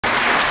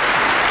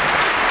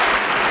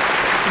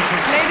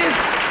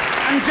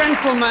and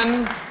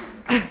gentlemen,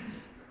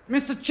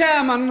 Mr.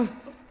 Chairman,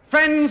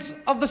 friends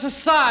of the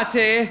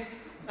Society,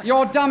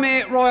 your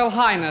dummy Royal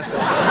Highness.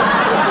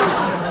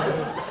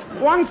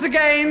 Once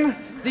again,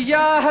 the year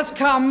has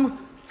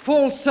come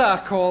full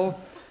circle,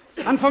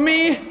 and for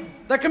me,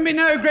 there can be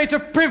no greater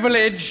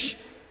privilege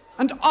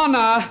and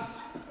honor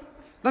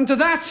than to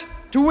that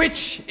to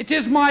which it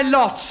is my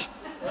lot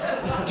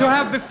to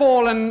have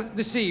befallen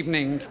this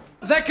evening.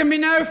 There can be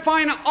no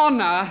finer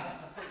honor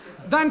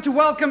than to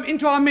welcome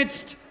into our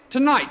midst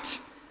tonight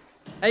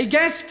a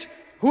guest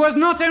who has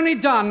not only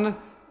done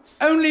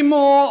only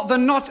more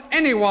than not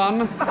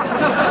anyone for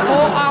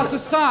our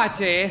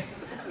society,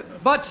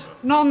 but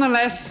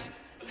nonetheless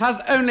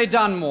has only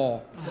done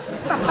more.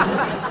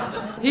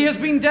 He has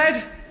been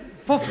dead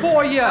for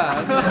 4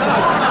 years,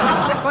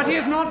 but he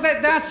has not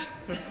let that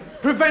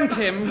prevent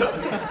him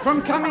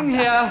from coming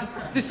here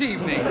this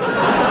evening.